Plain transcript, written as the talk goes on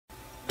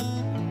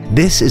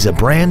This is a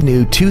brand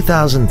new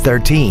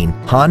 2013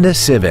 Honda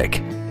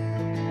Civic.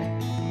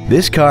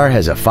 This car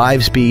has a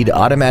 5-speed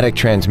automatic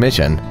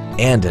transmission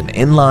and an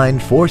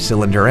inline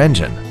 4-cylinder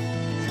engine.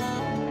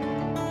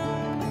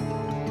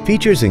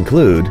 Features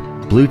include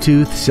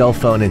Bluetooth cell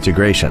phone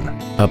integration,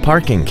 a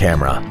parking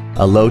camera,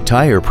 a low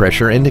tire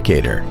pressure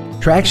indicator,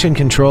 traction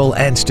control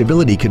and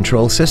stability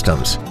control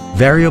systems,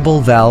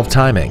 variable valve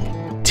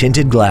timing,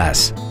 tinted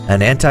glass,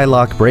 an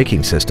anti-lock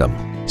braking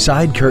system,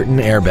 side curtain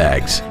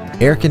airbags,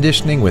 air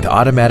conditioning with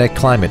automatic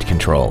climate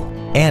control,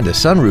 and a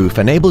sunroof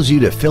enables you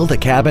to fill the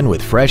cabin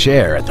with fresh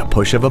air at the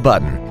push of a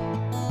button.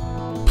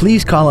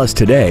 Please call us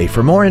today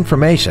for more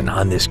information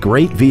on this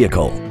great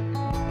vehicle.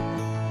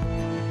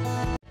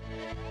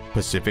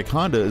 Pacific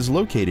Honda is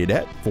located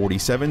at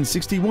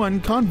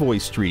 4761 Convoy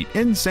Street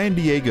in San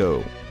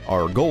Diego.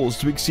 Our goal is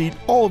to exceed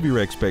all of your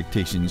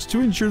expectations to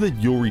ensure that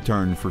you'll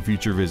return for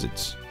future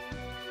visits.